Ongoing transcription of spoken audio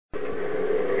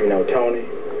know, Tony,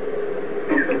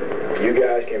 you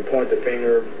guys can point the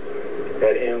finger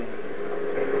at him.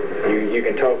 You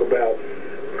can talk about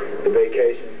the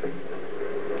vacation.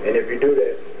 And if you do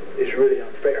that, it's really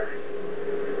unfair.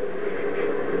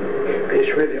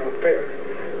 It's really unfair.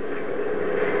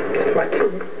 It's my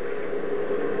team.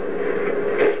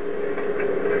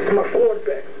 It's my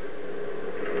quarterback.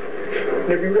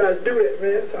 And if you guys do that,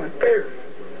 man, it's unfair.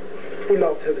 We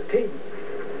lost to the team.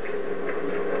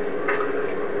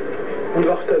 We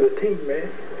lost to the team,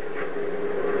 man.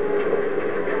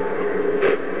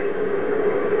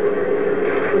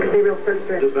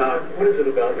 What is it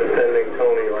about defending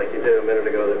Tony like you did a minute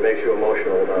ago that makes you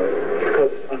emotional about it?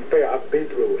 Because it's unfair. I've been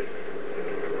through it.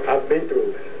 I've been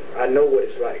through it. I know what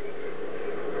it's like.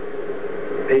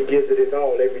 He gives it his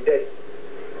all every day.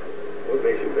 What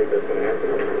makes you think that's going to happen?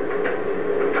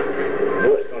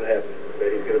 What's going to happen? That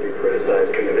he's going to be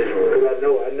criticized individually. Because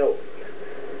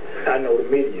I know the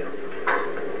media.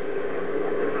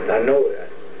 I know that.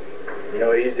 You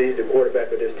know, he's the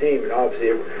quarterback of this team, and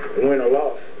obviously, win or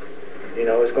loss, you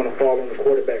know, it's going to fall on the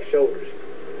quarterback's shoulders.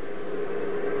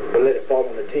 But let it fall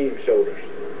on the team's shoulders.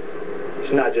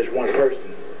 It's not just one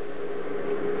person.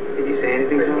 Did you say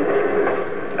anything to him?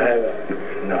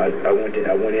 No, I went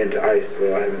into ICE, so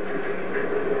I haven't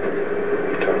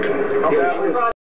talked to him. Yeah.